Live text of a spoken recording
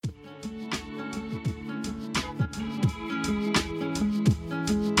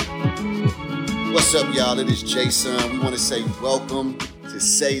What's up, y'all? It is Jason. We want to say welcome to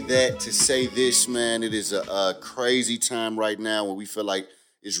Say That, to Say This, man. It is a crazy time right now where we feel like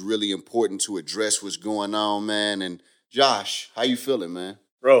it's really important to address what's going on, man. And Josh, how you feeling, man?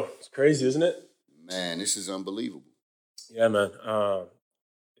 Bro, it's crazy, isn't it? Man, this is unbelievable. Yeah, man. I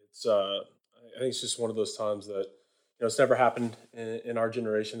think it's just one of those times that it's never happened in our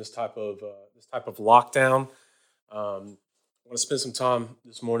generation. This type of lockdown. I want to spend some time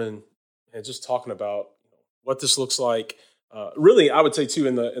this morning and just talking about what this looks like. Really, I would say too,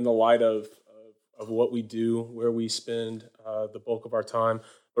 in the light of what we do, where we spend the bulk of our time,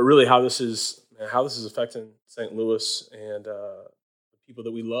 but really how this is affecting St. Louis and the people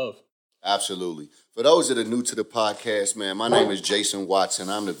that we love. Absolutely. For those that are new to the podcast, man, my name is Jason Watson.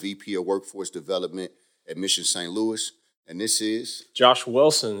 I'm the VP of Workforce Development at Mission St. Louis, and this is Josh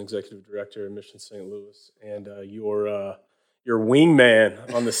Wilson, Executive Director at Mission St. Louis, and your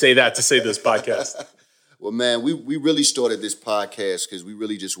wingman on the Say That to Say This podcast. Well, man, we really started this podcast because we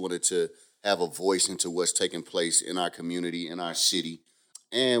really just wanted to have a voice into what's taking place in our community, in our city.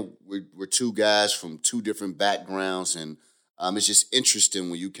 And we're two guys from two different backgrounds, and it's just interesting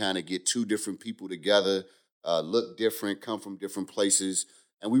when you kind of get two different people together, look different, come from different places,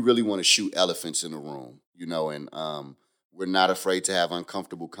 and we really want to shoot elephants in the room, and we're not afraid to have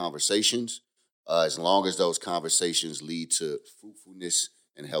uncomfortable conversations as long as those conversations lead to fruitfulness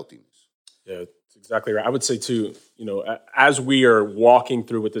and healthiness. Yeah, that's exactly right. I would say too, as we are walking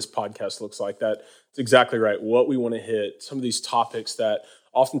through what this podcast looks like, that's exactly right. What we want to hit, some of these topics that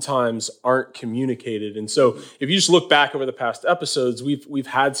oftentimes aren't communicated. And so if you just look back over the past episodes, we've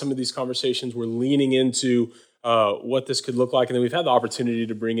had some of these conversations. We're leaning into what this could look like. And then we've had the opportunity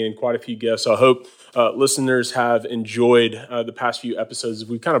to bring in quite a few guests. So I hope listeners have enjoyed the past few episodes.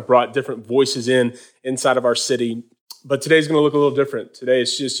 We've kind of brought different voices inside of our city. But today's going to look a little different. Today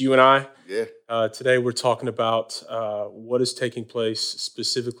it's just you and I. Yeah. Today we're talking about what is taking place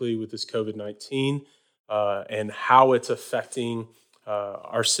specifically with this COVID-19 and how it's affecting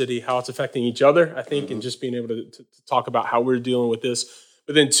our city, how it's affecting each other, I think, and just being able to talk about how we're dealing with this.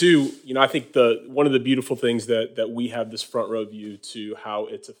 But then two, I think one of the beautiful things that we have this front row view to how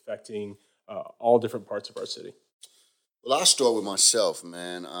it's affecting all different parts of our city. Well, I'll start with myself,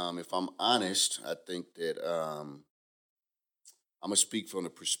 man. If I'm honest, I think that I'm going to speak from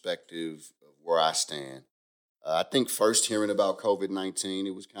the perspective of where I stand. I think first hearing about COVID-19,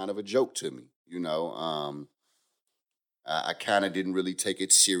 it was kind of a joke to me, I kind of didn't really take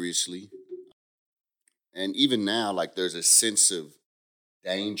it seriously. And even now, like, there's a sense of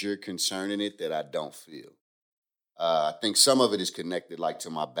danger concerning it that I don't feel. I think some of it is connected, like,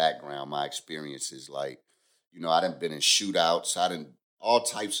 to my background, my experiences. Like, I done been in shootouts, all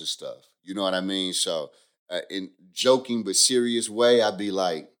types of stuff. You know what I mean? So in joking but serious way, I'd be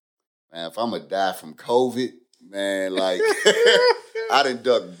like, man, if I'm going to die from COVID, man, like, I done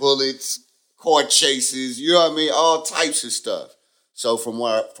ducked bullets, court chases, you know what I mean? All types of stuff. So from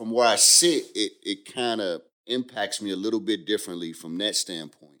where I sit, it kind of impacts me a little bit differently from that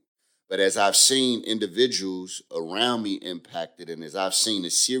standpoint. But as I've seen individuals around me impacted, and as I've seen the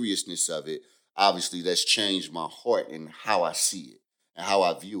seriousness of it, obviously that's changed my heart and how I see it and how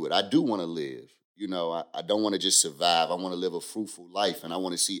I view it. I do want to live. I don't want to just survive. I want to live a fruitful life, and I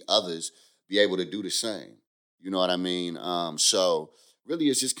want to see others be able to do the same. You know what I mean? So really,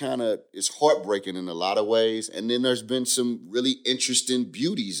 it's just it's heartbreaking in a lot of ways. And then there's been some really interesting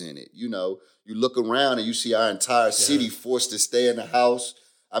beauties in it. You look around and you see our entire city forced to stay in the house.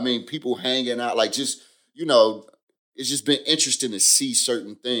 I mean, people hanging out, like, just, it's just been interesting to see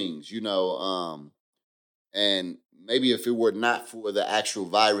certain things, and maybe if it were not for the actual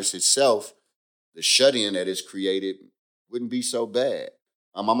virus itself, the shut-in that it's created wouldn't be so bad.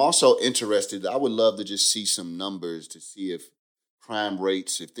 I'm also interested. I would love to just see some numbers to see if crime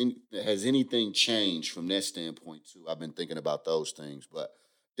rates, has anything changed from that standpoint too. I've been thinking about those things, but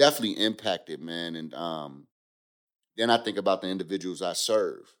definitely impacted, man. And then I think about the individuals I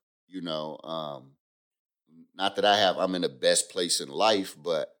serve. Not that I'm in the best place in life,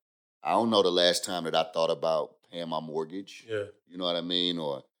 but I don't know the last time that I thought about paying my mortgage. Yeah. You know what I mean?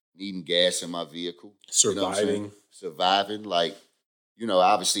 Or needing gas in my vehicle. Surviving. Surviving. Like,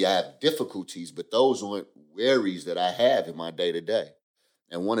 obviously I have difficulties, but those aren't worries that I have in my day-to-day.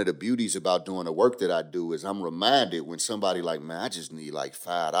 And one of the beauties about doing the work that I do is I'm reminded when somebody like, man, I just need like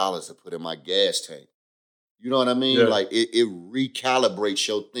 $5 to put in my gas tank. You know what I mean? Yeah. Like, it recalibrates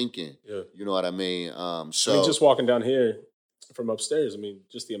your thinking. Yeah. You know what I mean? Just walking down here from upstairs,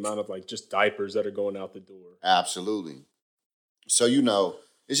 just the amount of just diapers that are going out the door. Absolutely. So,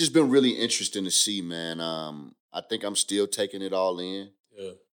 it's just been really interesting to see, man. I think I'm still taking it all in.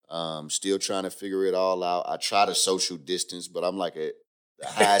 Yeah. Still trying to figure it all out. I try to social distance, but I'm like the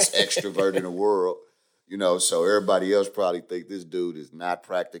highest extrovert in the world, so everybody else probably think this dude is not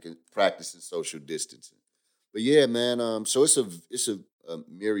practicing social distancing. But yeah, man, so it's a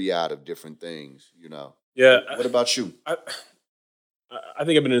myriad of different things. Yeah, What about you? I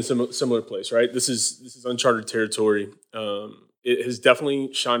think I've been in a similar place, right? This is uncharted territory. It has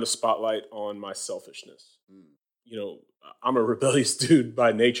definitely shined a spotlight on my selfishness. Mm. You know, I'm a rebellious dude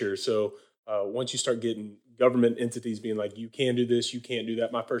by nature, so once you start getting government entities being like, "You can do this, you can't do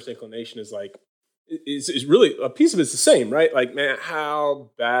that," my first inclination is like, "Is really a piece of it's the same, right? Like, man,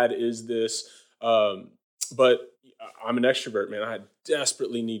 how bad is this?" But I'm an extrovert, man. I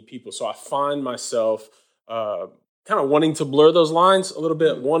desperately need people, so I find myself. Kind of wanting to blur those lines a little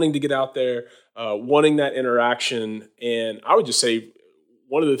bit, wanting to get out there, wanting that interaction. And I would just say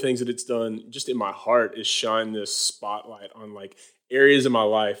one of the things that it's done just in my heart is shine this spotlight on like areas of my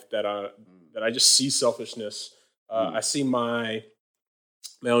life that I just see selfishness. I see my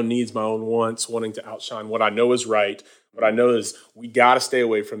own needs, my own wants, wanting to outshine what I know is right. What I know is we got to stay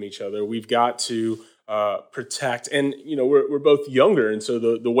away from each other. We've got to protect, and we're both younger, and so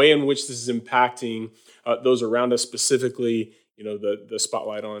the way in which this is impacting those around us, specifically, the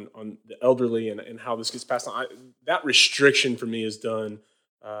spotlight on the elderly and how this gets passed on. That restriction for me has done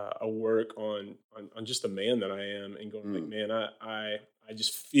a work on just the man that I am, and going like, man, I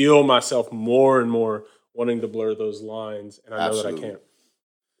just feel myself more and more wanting to blur those lines, and I know that I can't.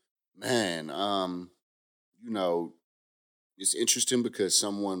 Man, it's interesting because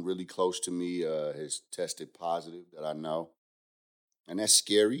someone really close to me has tested positive that I know. And that's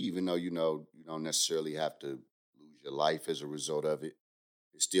scary, even though, you don't necessarily have to lose your life as a result of it.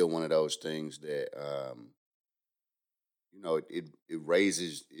 It's still one of those things that, it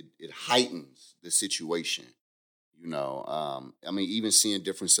raises, it heightens the situation. I mean, even seeing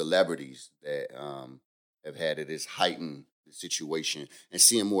different celebrities that have had it has heightened the situation, and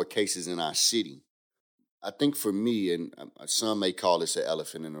seeing more cases in our city. I think for me, and some may call this an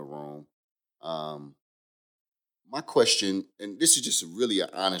elephant in the room. Um, my question, and this is just really an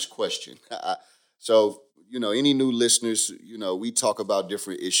honest question. So, any new listeners, we talk about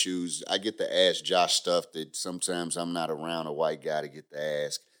different issues. I get to ask Josh stuff that sometimes I'm not around a white guy to get to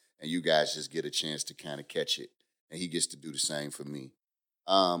ask, and you guys just get a chance to kind of catch it, and he gets to do the same for me.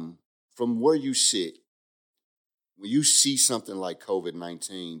 From where you sit, when you see something like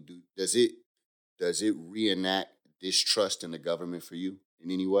COVID-19, does it reenact distrust in the government for you in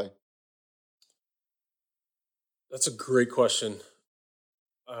any way? That's a great question.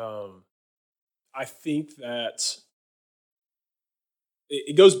 I think that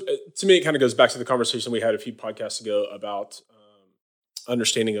it goes to me. It kind of goes back to the conversation we had a few podcasts ago about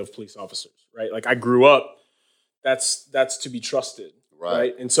understanding of police officers, right? Like I grew up, that's to be trusted,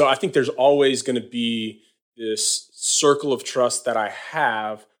 right? And so I think there's always going to be this circle of trust that I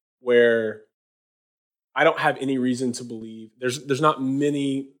have where I don't have any reason to believe there's not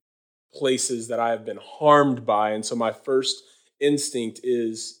many places that I have been harmed by, and so my first instinct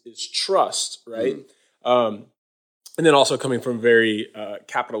is trust, right? Um, and then also coming from very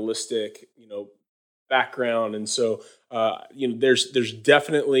capitalistic, background, and so there's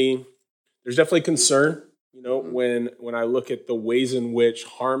definitely concern, when I look at the ways in which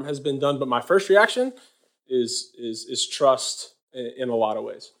harm has been done. But my first reaction is trust in a lot of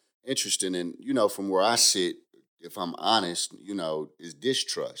ways. Interesting, and from where I sit, if I'm honest, is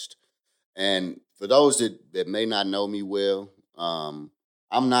distrust. And for those that may not know me well, I'm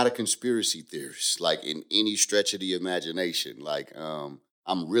not a conspiracy theorist, like in any stretch of the imagination. Like,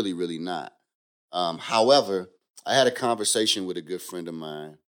 I'm really, really not. However, I had a conversation with a good friend of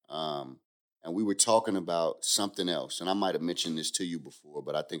mine, and we were talking about something else. And I might have mentioned this to you before,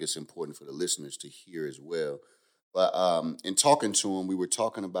 but I think it's important for the listeners to hear as well. But in talking to him, we were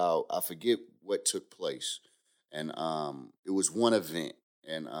talking about, I forget what took place. And it was one event.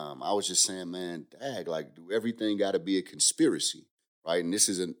 And I was just saying, man, dag, like, do everything got to be a conspiracy, right? And this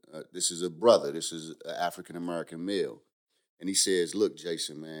is a brother, this is an African American male, and he says, "Look,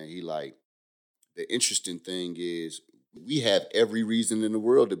 Jason, man, he like the interesting thing is we have every reason in the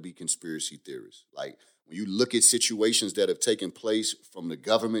world to be conspiracy theorists. Like when you look at situations that have taken place from the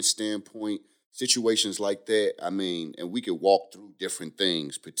government standpoint, situations like that, I mean, and we could walk through different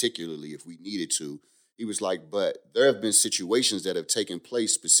things, particularly if we needed to." He was like, but there have been situations that have taken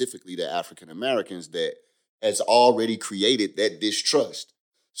place specifically to African Americans that has already created that distrust.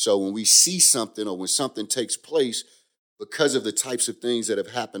 So when we see something or when something takes place, because of the types of things that have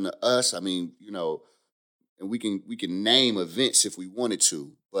happened to us, I mean, and we can name events if we wanted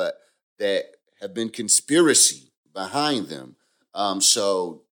to, but that have been conspiracy behind them.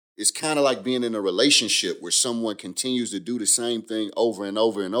 So it's kind of like being in a relationship where someone continues to do the same thing over and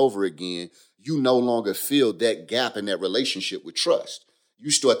over and over again. You no longer fill that gap in that relationship with trust.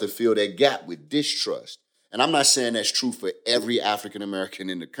 You start to fill that gap with distrust. And I'm not saying that's true for every African American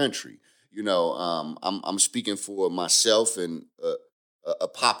in the country. I'm speaking for myself and a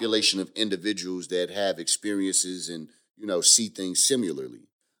population of individuals that have experiences and see things similarly.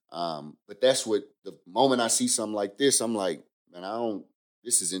 But that's what the moment I see something like this, I'm like, man, I don't.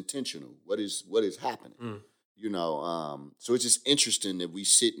 This is intentional. What is happening? So it's just interesting that we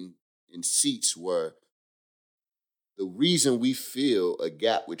sit in seats where the reason we feel a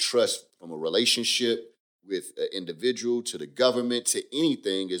gap with trust from a relationship with an individual to the government to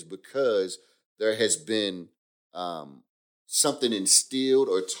anything is because there has been something instilled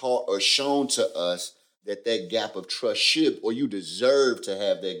or taught or shown to us that gap of trust should, or you deserve to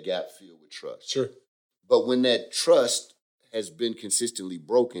have that gap filled with trust. Sure. But when that trust has been consistently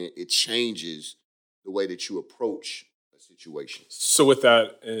broken, it changes the way that you approach a situation. So with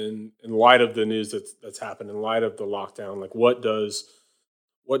that, in light of the news that's happened, in light of the lockdown, like what does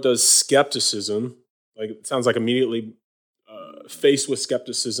skepticism, like it sounds like immediately faced with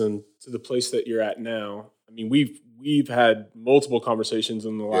skepticism to the place that you're at now? I mean, we've had multiple conversations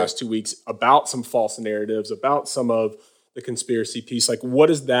in the last 2 weeks about some false narratives, about some of the conspiracy piece. Like, what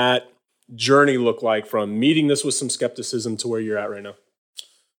does that journey look like from meeting this with some skepticism to where you're at right now?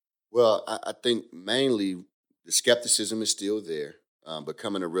 Well, I think mainly the skepticism is still there, but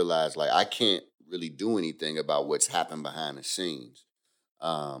coming to realize, like, I can't really do anything about what's happened behind the scenes.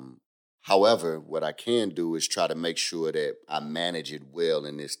 However, what I can do is try to make sure that I manage it well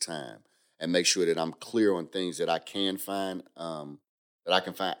in this time and make sure that I'm clear on things that I can find, that I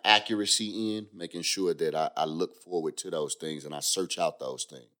can find accuracy in, making sure that I look forward to those things and I search out those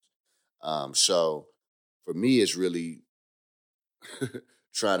things. So for me, it's really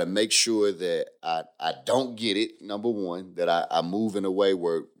trying to make sure that I don't get it, number one, that I move in a way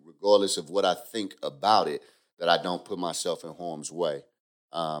where, regardless of what I think about it, that I don't put myself in harm's way.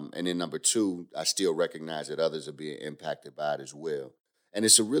 And then number two, I still recognize that others are being impacted by it as well. And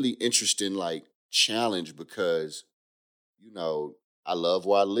it's a really interesting, like, challenge because, I love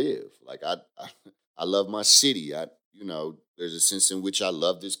where I live. Like, I love my city. There's a sense in which I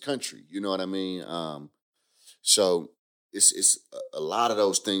love this country. You know what I mean? So it's a lot of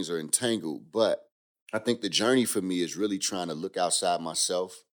those things are entangled. But I think the journey for me is really trying to look outside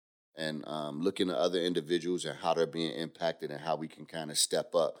myself and looking at other individuals and how they're being impacted and how we can kind of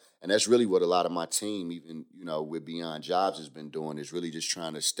step up. And that's really what a lot of my team, even, with Beyond Jobs, has been doing, is really just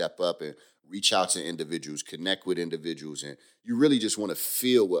trying to step up and reach out to individuals, connect with individuals. And you really just want to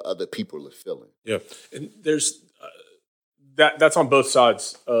feel what other people are feeling. Yeah. And there's that's on both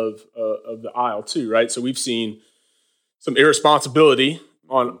sides of the aisle too, right? So we've seen some irresponsibility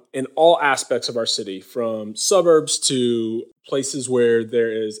in all aspects of our city, from suburbs to places where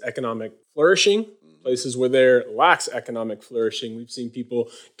there is economic flourishing, places where there lacks economic flourishing. We've seen people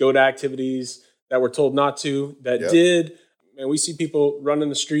go to activities that were told not to, that did. And we see people running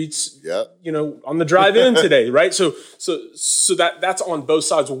the streets, on the drive-in today, right? So that's on both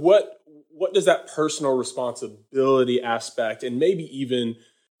sides. What does that personal responsibility aspect, and maybe even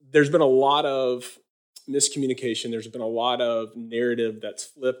there's been a lot of miscommunication, there's been a lot of narrative that's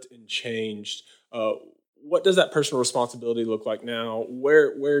flipped and changed. What does that personal responsibility look like now?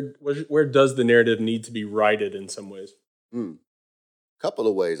 Where does the narrative need to be righted in some ways? Couple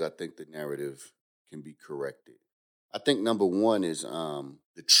of ways I think the narrative can be corrected. I think number one is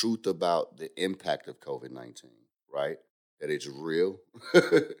the truth about the impact of COVID-19, right? That it's real,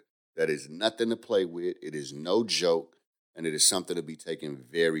 that is nothing to play with, it is no joke, and it is something to be taken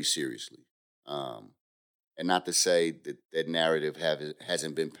very seriously. And not to say that narrative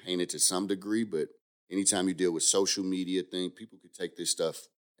hasn't been painted to some degree, but anytime you deal with social media thing, people could take this stuff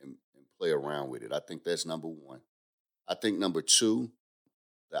and play around with it. I think that's number one. I think number two,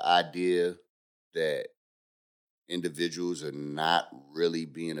 the idea that individuals are not really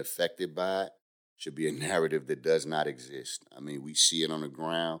being affected by it should be a narrative that does not exist. I mean, we see it on the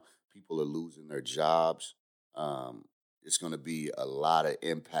ground. People are losing their jobs. It's going to be a lot of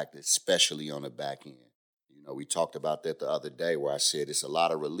impact, especially on the back end. We talked about that the other day where I said it's a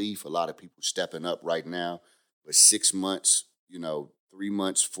lot of relief, a lot of people stepping up right now. But 6 months, 3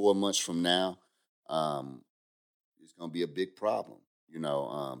 months, 4 months from now, it's going to be a big problem,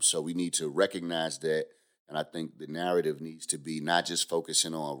 So we need to recognize that. And I think the narrative needs to be not just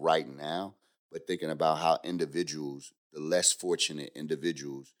focusing on right now, but thinking about how individuals, the less fortunate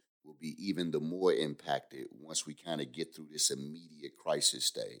individuals, will be even the more impacted once we kind of get through this immediate crisis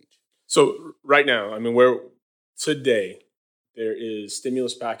stage. So right now, I mean, today, there is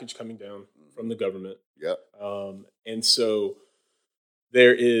stimulus package coming down from the government. Yep. And so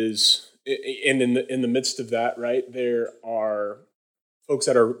there is, and in the midst of that, right, there are folks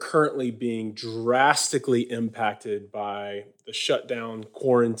that are currently being drastically impacted by the shutdown,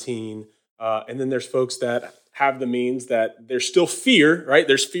 quarantine, and then there's folks that have the means that there's still fear, right?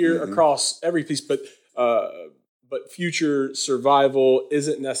 There's fear across every piece, but future survival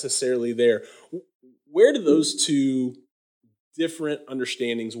isn't necessarily there. Where do those two different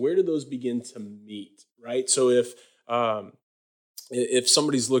understandings, where do those begin to meet, right? So if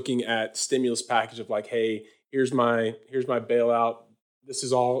somebody's looking at stimulus package of like, hey, here's my bailout, this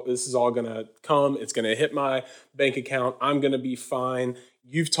is all gonna come, it's gonna hit my bank account, I'm gonna be fine.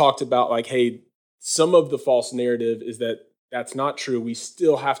 You've talked about like, hey, some of the false narrative is that that's not true. We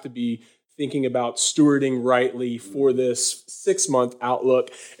still have to be thinking about stewarding rightly for this 6-month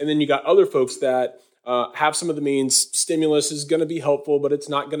outlook. And then you got other folks that have some of the means. Stimulus is going to be helpful, but it's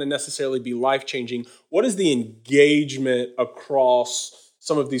not going to necessarily be life-changing. What does the engagement across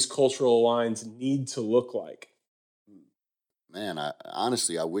some of these cultural lines need to look like? Man,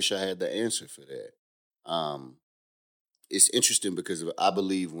 honestly, I wish I had the answer for that. It's interesting because I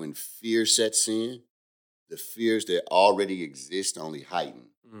believe when fear sets in, the fears that already exist only heighten,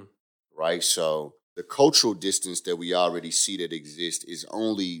 right? So the cultural distance that we already see that exists is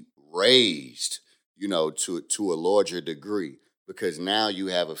only raised, to a larger degree, because now you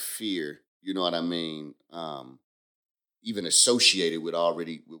have a fear, you know what I mean, even associated with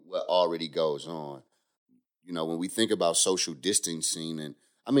what already goes on. When we think about social distancing, and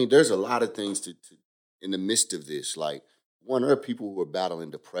I mean, there's a lot of things to in the midst of this. Like, one, there are people who are battling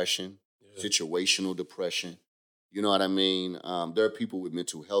depression, situational depression. You know what I mean? There are people with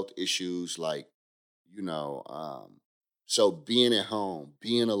mental health issues, like, so being at home,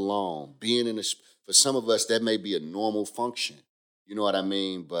 being alone, for some of us, that may be a normal function. You know what I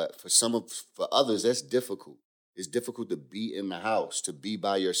mean? But for others, that's difficult. It's difficult to be in the house, to be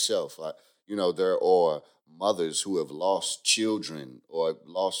by yourself. There are mothers who have lost children or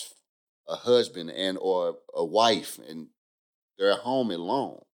lost a husband and or a wife, and they're at home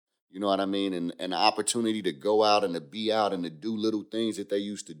alone. You know what I mean? And the opportunity to go out and to be out and to do little things that they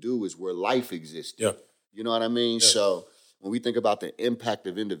used to do is where life existed. Yeah. You know what I mean? Yeah. So when we think about the impact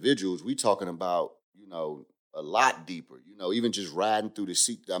of individuals, we talking about, a lot deeper, even just riding through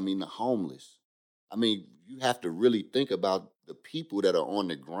the homeless. I mean, you have to really think about the people that are on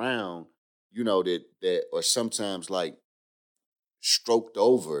the ground, that are sometimes like stroked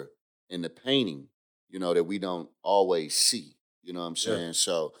over in the painting, that we don't always see. You know what I'm saying? Yeah.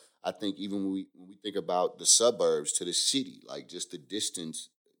 So I think even when we think about the suburbs to the city, like just the distance,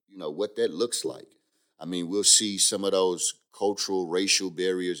 what that looks like. I mean, we'll see some of those cultural, racial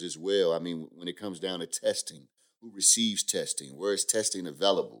barriers as well. I mean, when it comes down to testing, who receives testing? Where is testing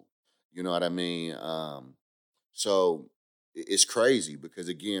available? You know what I mean? So it's crazy because,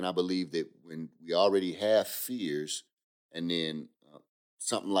 again, I believe that when we already have fears and then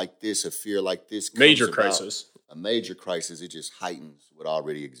something like this, a fear like this, comes Major about, crisis. a major crisis, it just heightens what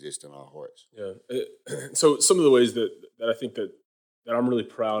already exists in our hearts. Yeah. So some of the ways that I think that I'm really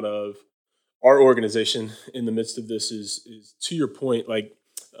proud of our organization in the midst of this is to your point, like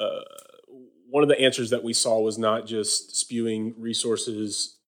one of the answers that we saw was not just spewing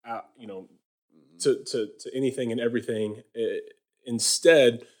resources out, to anything and everything.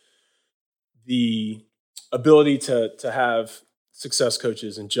 Instead, the ability to have success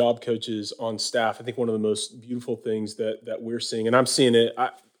coaches and job coaches on staff, I think one of the most beautiful things that we're seeing, and I'm seeing it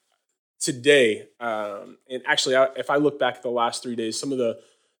today. And actually, if I look back at the last 3 days, some of the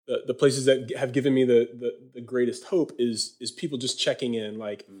places that have given me the greatest hope is people just checking in,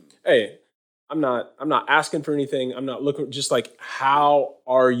 like, hey, I'm not asking for anything. I'm not looking, just like, how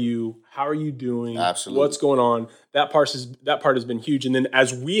are you? How are you doing? Absolutely. What's going on? That part has been huge. And then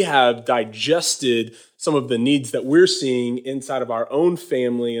as we have digested some of the needs that we're seeing inside of our own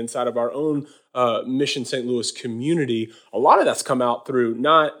family, inside of our own Mission St. Louis community, a lot of that's come out through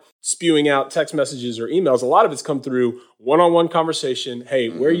not spewing out text messages or emails. A lot of it's come through one-on-one conversation. Hey,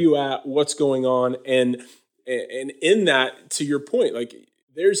 where are you at? What's going on? And in that, to your point, like,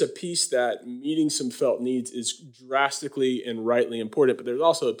 there's a piece that meeting some felt needs is drastically and rightly important, but there's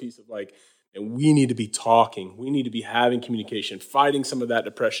also a piece of like, and we need to be talking. We need to be having communication, fighting some of that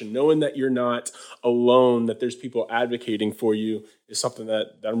depression, knowing that you're not alone, that there's people advocating for you is something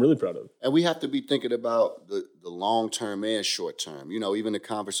that I'm really proud of. And we have to be thinking about the long-term and short-term. Even the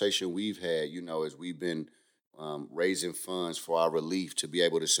conversation we've had, as we've been raising funds for our relief to be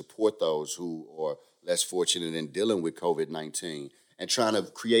able to support those who are less fortunate in dealing with COVID-19. and trying to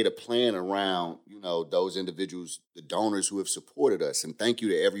create a plan around, those individuals, the donors who have supported us. And thank you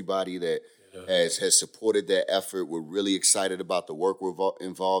to everybody that has supported that effort. We're really excited about the work we're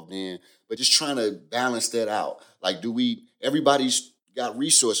involved in, but just trying to balance that out. Like, everybody's got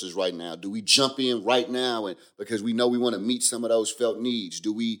resources right now. Do we jump in right now and because we know we want to meet some of those felt needs?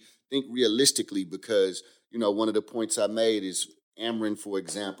 Do we think realistically? Because, one of the points I made is Ameren, for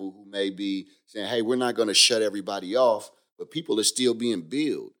example, who may be saying, hey, we're not going to shut everybody off, but people are still being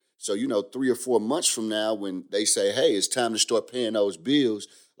billed. So, 3 or 4 months from now, when they say, hey, it's time to start paying those bills,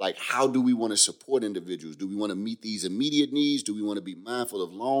 like, how do we want to support individuals? Do we want to meet these immediate needs? Do we want to be mindful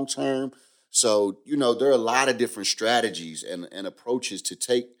of long term? So, there are a lot of different strategies and approaches to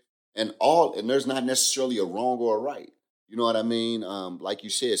take, and there's not necessarily a wrong or a right. You know what I mean? Like you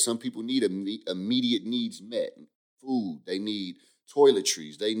said, some people need immediate needs met. Food, they need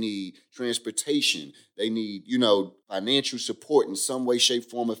toiletries, they need transportation, they need, financial support in some way, shape,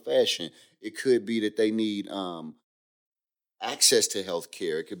 form, or fashion. It could be that they need access to health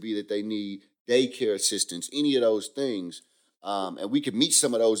care. It could be that they need daycare assistance, any of those things. And we could meet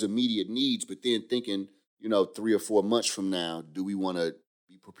some of those immediate needs, but then thinking, 3 or 4 months from now, do we want to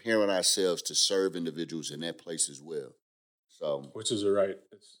be preparing ourselves to serve individuals in that place as well? So, which is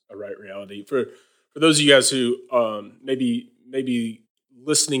it's a right reality for those of you guys who maybe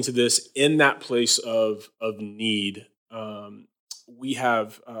listening to this in that place of need. We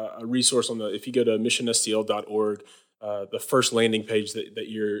have a resource if you go to missionstl.org. The first landing page that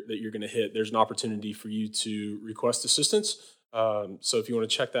you're going to hit, there's an opportunity for you to request assistance. So if you want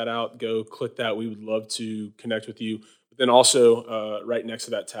to check that out, go click that. We would love to connect with you. But then also right next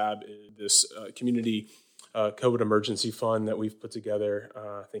to that tab is this community COVID emergency fund that we've put together.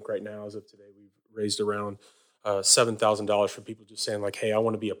 I think right now, as of today, we've raised around $7,000 for people just saying like, hey, I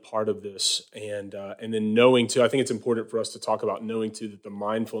want to be a part of this. And then knowing too, I think it's important for us to talk about knowing too that the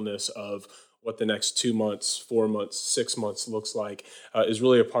mindfulness of what the next 2 months, 4 months, 6 months looks like is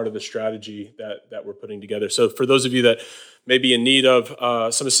really a part of the strategy that we're putting together. So for those of you that may be in need of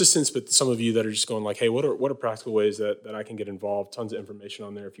some assistance, but some of you that are just going like, hey, what are practical ways that I can get involved? Tons of information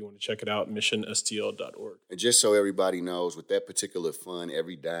on there if you want to check it out, missionstl.org. And just so everybody knows, with that particular fund,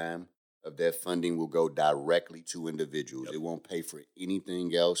 every dime of that funding will go directly to individuals. Yep. It won't pay for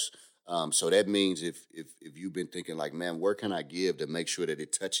anything else. So that means if you've been thinking like, man, where can I give to make sure that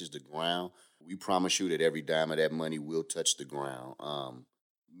it touches the ground? We promise you that every dime of that money will touch the ground,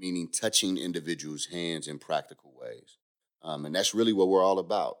 meaning touching individuals' hands in practical ways. And that's really what we're all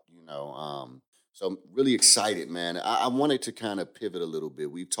about, So I'm really excited, man. I wanted to kind of pivot a little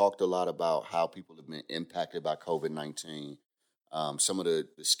bit. We've talked a lot about how people have been impacted by COVID-19, some of the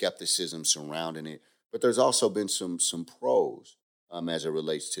skepticism surrounding it. But there's also been some pros as it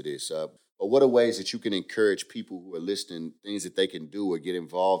relates to this. But what are ways that you can encourage people who are listening, things that they can do or get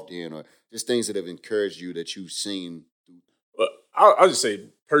involved in, or just things that have encouraged you that you've seen? Well, I'll just say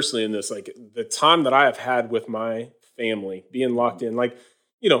personally in this, like the time that I have had with my family being locked in, like,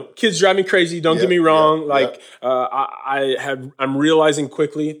 kids drive me crazy. Don't get me wrong. I'm realizing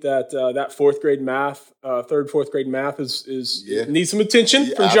quickly that that fourth grade math, third, fourth grade math is needs some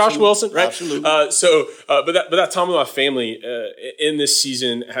attention from Josh Wilson, right? Absolutely. But that time with my family in this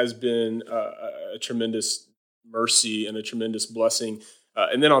season has been a tremendous mercy and a tremendous blessing.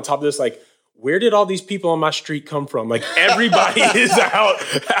 And then on top of this, like, where did all these people on my street come from? Like, everybody is out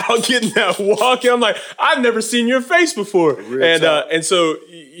getting that walk. And I'm like, I've never seen your face before. And so,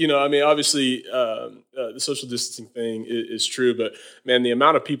 obviously the social distancing thing is true, but man, the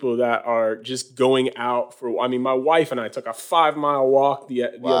amount of people that are just going out my wife and I took a 5-mile walk the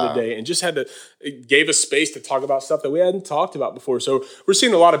other day and just it gave us space to talk about stuff that we hadn't talked about before. So we're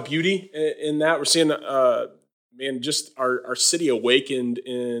seeing a lot of beauty in that. We're seeing, just our city awakened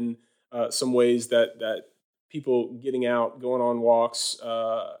in some ways that people getting out, going on walks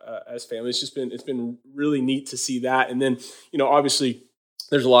as families. It's been really neat to see that. And then, obviously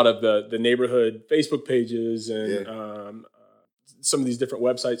there's a lot of the neighborhood Facebook pages and some of these different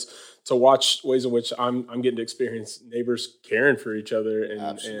websites to watch ways in which I'm getting to experience neighbors caring for each other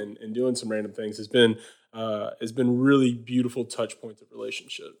and doing some random things. Has been really beautiful touch points of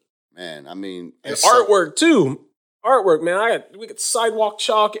relationship. Man, and artwork too. Artwork, man. We got sidewalk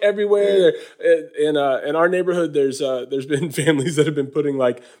chalk everywhere. In our neighborhood, there's been families that have been putting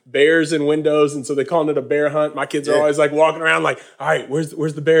like bears in windows, and so they're calling it a bear hunt. My kids are always like walking around like, all right, where's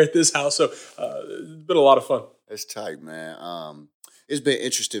the bear at this house? So it's been a lot of fun. That's tight, man. It's been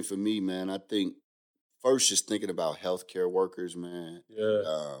interesting for me, man. I think first just thinking about healthcare workers, man.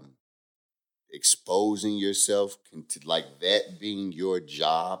 Exposing yourself to like that being your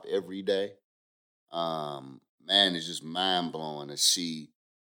job every day. man, it's just mind blowing to see.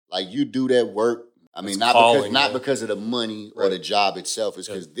 Like you do that work. I mean, not because of the money or the job itself. It's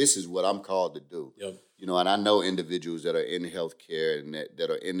because this is what I'm called to do. Yep. You know, and I know individuals that are in healthcare and that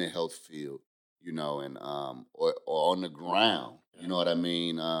are in the health field. You know, and or on the ground. You know what I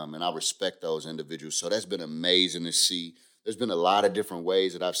mean? And I respect those individuals. So that's been amazing to see. There's been a lot of different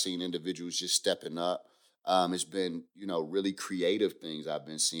ways that I've seen individuals just stepping up. It's been, you know, really creative things I've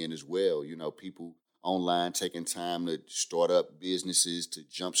been seeing as well. You know, people online taking time to start up businesses, to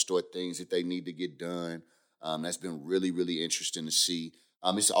jumpstart things that they need to get done. That's been really, really interesting to see.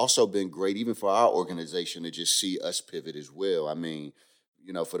 It's also been great, even for our organization, to just see us pivot as well. I mean,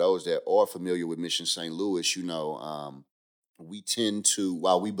 you know, for those that are familiar with Mission St. Louis, you know, we tend to,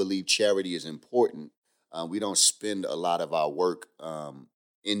 while we believe charity is important, we don't spend a lot of our work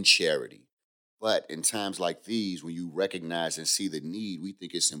in charity. But in times like these, when you recognize and see the need, we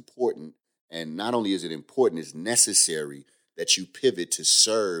think it's important. And not only is it important, it's necessary that you pivot to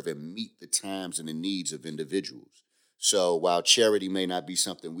serve and meet the times and the needs of individuals. So while charity may not be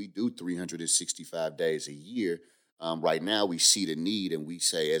something we do 365 days a year, right now we see the need and we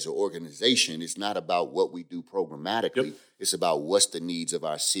say as an organization, it's not about what we do programmatically. Yep. It's about what's the needs of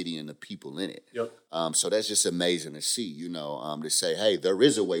our city and the people in it. Yep. So that's just amazing to see, you know, to say, hey, there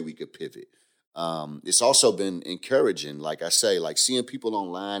is a way we could pivot. It's also been encouraging, like I say, like seeing people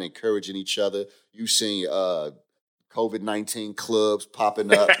online encouraging each other. You've seen COVID-19 clubs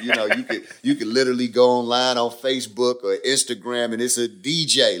popping up. You know, you could literally go online on Facebook or Instagram and it's a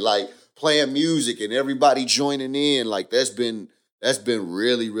DJ like playing music and everybody joining in. Like that's been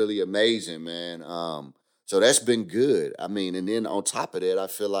really, really amazing, man. So that's been good. I mean, and then on top of that, I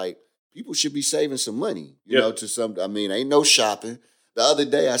feel like people should be saving some money, you know, I mean, ain't no shopping. The other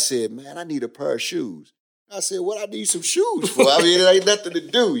day I said, man, I need a pair of shoes. I said, what I need some shoes for? I mean, it ain't nothing to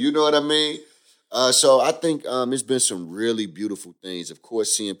do. You know what I mean? So I think it's been some really beautiful things. Of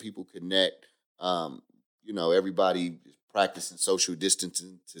course, seeing people connect. You know, everybody is practicing social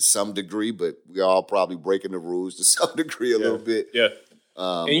distancing to some degree, but we're all probably breaking the rules to some degree a little bit. Yeah.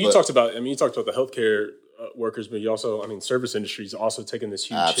 And you talked about the healthcare workers, but you also, I mean, service industry is also taking this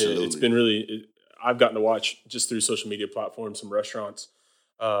huge hit. It's been really, I've gotten to watch just through social media platforms, some restaurants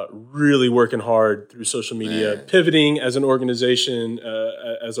really working hard through social media, pivoting as an organization,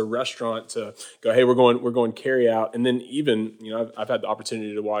 as a restaurant to go, hey, we're going carry out. And then even, you know, I've had the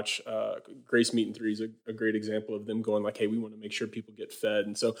opportunity to watch Grace Meat and Three is a great example of them going like, hey, we want to make sure people get fed.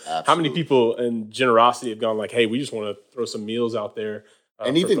 And so how many people in generosity have gone like, hey, we just want to throw some meals out there.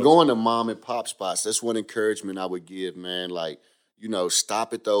 And even going to mom and pop spots, that's one encouragement I would give, man. Like, you know,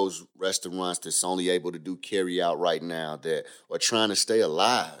 stop at those restaurants that's only able to do carry out right now that are trying to stay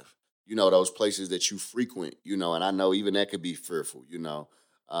alive. You know, those places that you frequent, you know, and I know even that could be fearful, you know.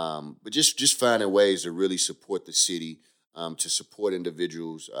 But just finding ways to really support the city, to support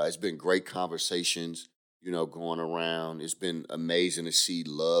individuals. It's been great conversations, you know, going around. It's been amazing to see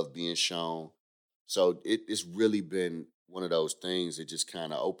love being shown. So it's really been one of those things that just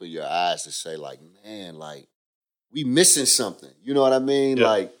kind of open your eyes to say, like, man, like, we missing something. You know what I mean? Yeah.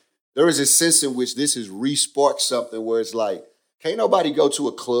 Like, there is a sense in which this has re-sparked something where it's like, can't nobody go to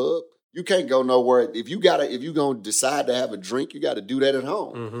a club. You can't go nowhere. If you're going to decide to have a drink, you got to do that at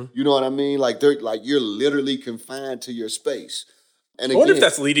home. Mm-hmm. You know what I mean? Like, you're literally confined to your space. And I wonder if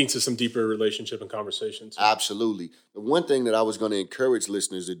that's leading to some deeper relationship and conversations. Absolutely. The one thing that I was going to encourage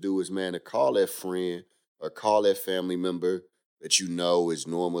listeners to do is, man, to call that friend or call that family member that you know is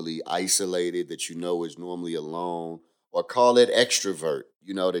normally isolated, that you know is normally alone, or call that extrovert,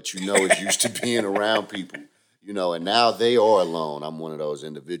 you know, that you know is used to being around people, you know, and now they are alone. I'm one of those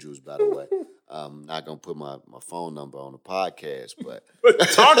individuals, by the way. I'm not going to put my phone number on the podcast, but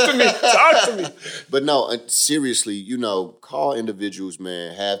talk to me. But no, seriously, you know, call individuals,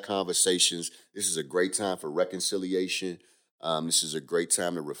 man, have conversations. This is a great time for reconciliation. This is a great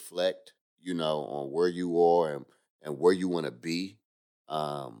time to reflect, you know, on where you are and where you want to be.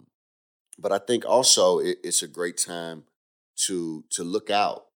 But I think also it's a great time to look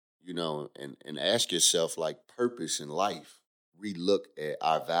out, you know, and ask yourself, like, purpose in life. Relook at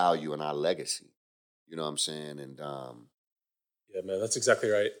our value and our legacy. You know what I'm saying? And yeah, man, that's exactly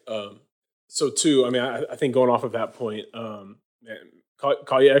right. So too, I mean, I think going off of that point, man,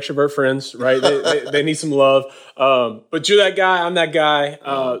 call your extrovert friends, right? They need some love. But you're that guy, I'm that guy.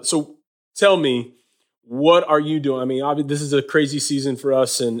 So tell me, what are you doing? I mean, obviously, this is a crazy season for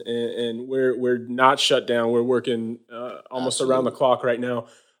us, and we're not shut down. We're working almost around the clock right now.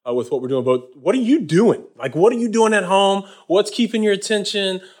 with what we're doing. But what are you doing? Like, what are you doing at home? What's keeping your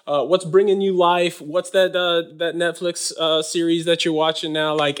attention? What's bringing you life? What's that Netflix series that you're watching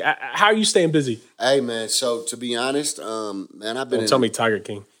now? Like, how are you staying busy? Hey, man. So to be honest, man, I've been. Don't tell me Tiger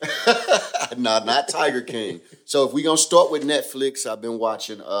King. No, not Tiger King. So if we're gonna start with Netflix, I've been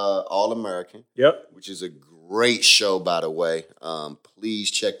watching All American. Yep. Which is a great show, by the way.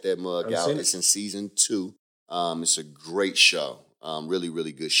 Please check that mug out. It's in season 2. It's a great show. Really,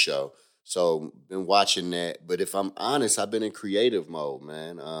 really good show. So been watching that. But if I'm honest, I've been in creative mode,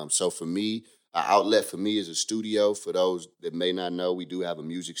 man. So for me, an outlet for me is a studio. For those that may not know, we do have a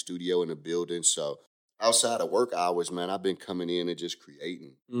music studio in the building. So outside of work hours, man, I've been coming in and just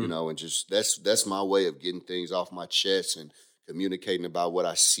creating, and just that's my way of getting things off my chest and communicating about what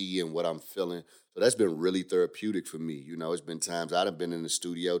I see and what I'm feeling. So that's been really therapeutic for me. It's been times I've been in the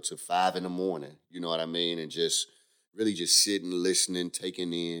studio till 5 a.m. You know what I mean? And just really just sitting, listening,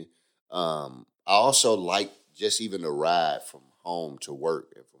 taking in. I also like just even the ride from home to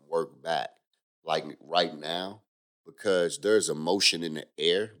work and from work back, like right now, because there's emotion in the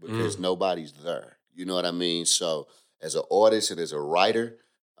air because nobody's there. You know what I mean? So as an artist and as a writer,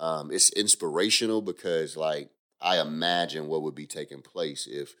 it's inspirational because like I imagine what would be taking place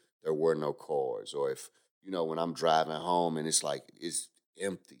if there were no cars or if, when I'm driving home and it's like it's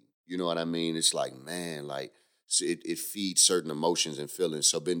empty. You know what I mean? It's like, man, like it feeds certain emotions and feelings.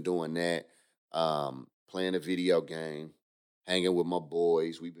 So been doing that, playing a video game, hanging with my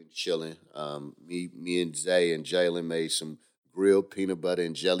boys. We've been chilling. Me and Zay and Jalen made some grilled peanut butter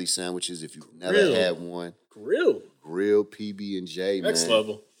and jelly sandwiches. If you've never had one, grilled PB and J, man. Next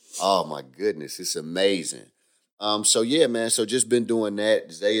level. Oh my goodness, it's amazing. So yeah, man. So just been doing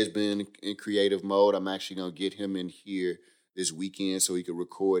that. Zay has been in creative mode. I'm actually gonna get him in here this weekend so he could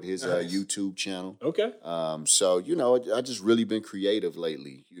record his YouTube channel. Okay. So I just really been creative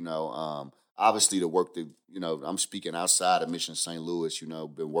lately. Obviously the work that I'm speaking outside of Mission St. Louis.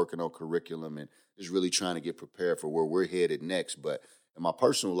 Been working on curriculum and just really trying to get prepared for where we're headed next. But in my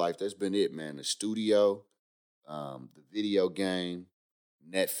personal life, that's been it, man. The studio, the video game,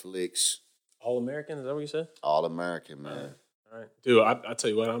 Netflix. All American, is that what you said? All American, man. All right. Dude, I tell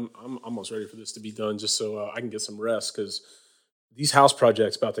you what, I'm almost ready for this to be done just so I can get some rest because these house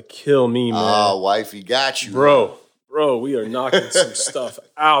projects about to kill me, man. Oh, wifey, got you. Bro, we are knocking some stuff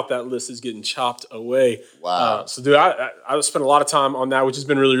out. That list is getting chopped away. Wow. So, dude, I spent a lot of time on that, which has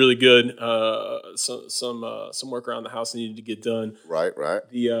been really, really good. Some work around the house needed to get done. Right.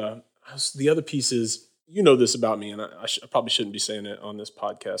 The other piece is, this about me, and I probably shouldn't be saying it on this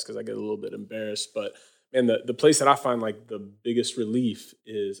podcast because I get a little bit embarrassed. But man, the place that I find like the biggest relief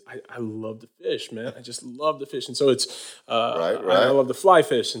is I love to fish, man. I just love to fish, and so it's right. I love to fly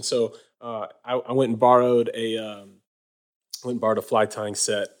fish, and so I went and borrowed a fly tying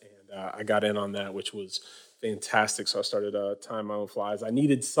set, and I got in on that, which was fantastic. So I started tying my own flies. I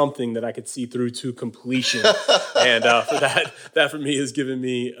needed something that I could see through to completion, and for that for me has given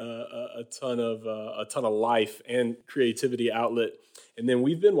me a ton of life and creativity outlet. And then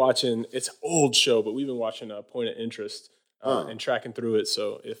we've been watching. It's an old show, but we've been watching Point of Interest and tracking through it.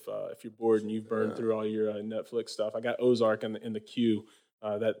 So if you're bored and you've burned through all your Netflix stuff, I got Ozark in the queue.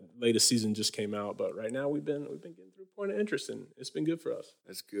 That latest season just came out, but right now we've been getting through Point of Interest, and it's been good for us.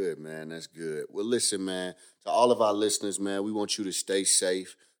 That's good, man. That's good. Well, listen, man, to all of our listeners, man, we want you to stay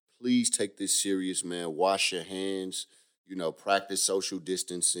safe. Please take this serious, man. Wash your hands. Practice social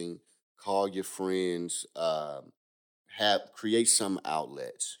distancing. Call your friends. Create some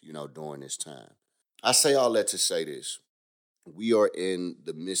outlets. During this time. I say all that to say this: we are in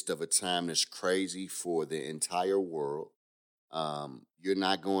the midst of a time that's crazy for the entire world. You're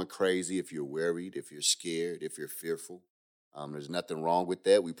not going crazy if you're worried, if you're scared, if you're fearful. There's nothing wrong with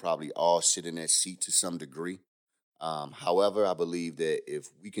that. We probably all sit in that seat to some degree. However, I believe that if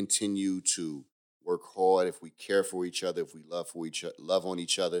we continue to work hard, if we care for each other, if we love on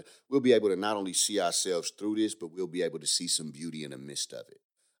each other, we'll be able to not only see ourselves through this, but we'll be able to see some beauty in the midst of it.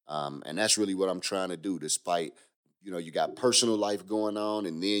 And that's really what I'm trying to do, despite you got personal life going on,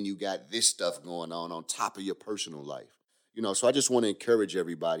 and then you got this stuff going on top of your personal life. So I just want to encourage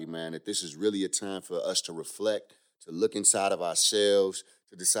everybody, man, that this is really a time for us to reflect, to look inside of ourselves,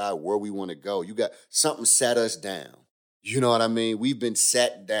 to decide where we want to go. You got something sat us down. You know what I mean? We've been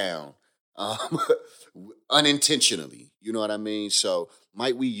sat down unintentionally. You know what I mean? So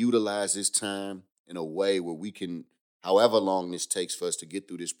might we utilize this time in a way where we can, however long this takes for us to get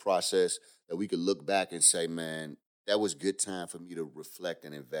through this process, that we could look back and say, man, that was good time for me to reflect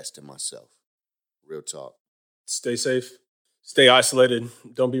and invest in myself. Real talk. Stay safe, stay isolated.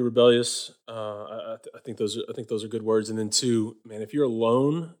 Don't be rebellious. I think those are good words. And then two, man, if you're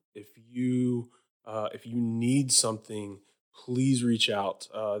alone, if you need something, please reach out.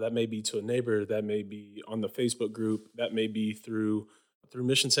 That may be to a neighbor. That may be on the Facebook group. That may be through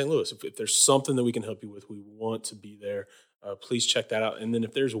Mission St. Louis. If there's something that we can help you with, we want to be there. Please check that out. And then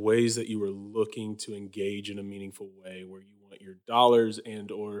if there's ways that you are looking to engage in a meaningful way, where you want your dollars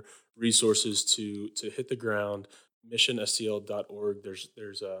and or resources to hit the ground, missionstl.org. There's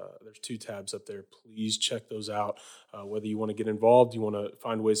 2 tabs up there. Please check those out. Whether you want to get involved, you want to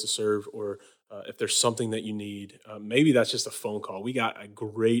find ways to serve, or if there's something that you need, maybe that's just a phone call. We got a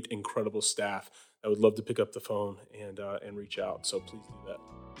great, incredible staff that would love to pick up the phone and reach out. So please do that.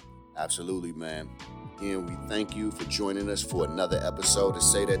 Absolutely, man. Again, we thank you for joining us for another episode of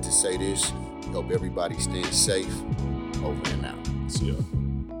Say That to Say This. We hope everybody's staying safe. Over and out. See ya.